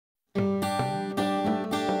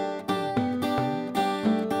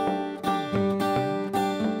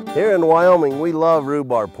Here in Wyoming, we love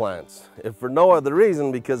rhubarb plants, if for no other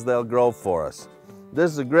reason because they'll grow for us.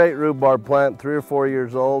 This is a great rhubarb plant, 3 or 4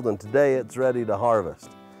 years old, and today it's ready to harvest.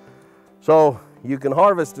 So you can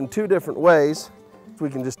harvest in 2 different ways. We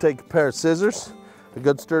can just take a pair of scissors, a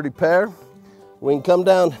good sturdy pair. We can come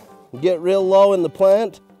down and get real low in the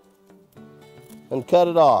plant and cut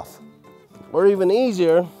it off. Or even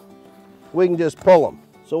easier, we can just pull them.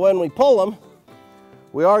 So when we pull them,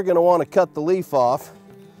 we are going to want to cut the leaf off.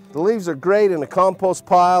 The leaves are great in a compost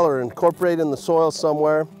pile or incorporated in the soil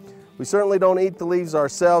somewhere. We certainly don't eat the leaves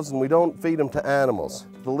ourselves, and we don't feed them to animals.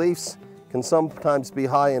 The leaves can sometimes be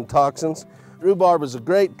high in toxins. Rhubarb is a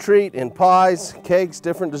great treat in pies, cakes,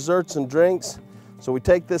 different desserts and drinks. So we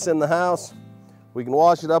take this in the house, we can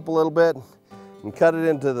wash it up a little bit and cut it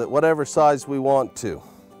into whatever size we want to.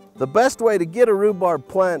 The best way to get a rhubarb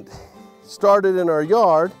plant started in our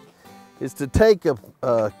yard is to take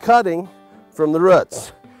a cutting from the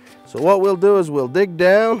roots. So what we'll do is we'll dig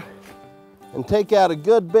down and take out a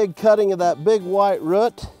good big cutting of that big white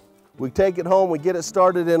root. We take it home, we get it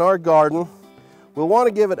started in our garden. We'll want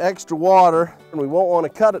to give it extra water, and we won't want to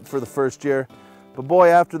cut it for the first year. But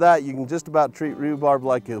boy, after that, you can just about treat rhubarb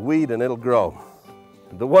like a weed and it'll grow.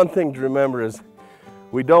 The one thing to remember is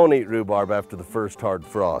we don't eat rhubarb after the first hard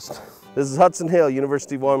frost. This is Hudson Hill,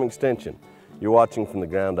 University of Wyoming Extension. You're watching From the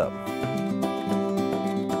Ground Up.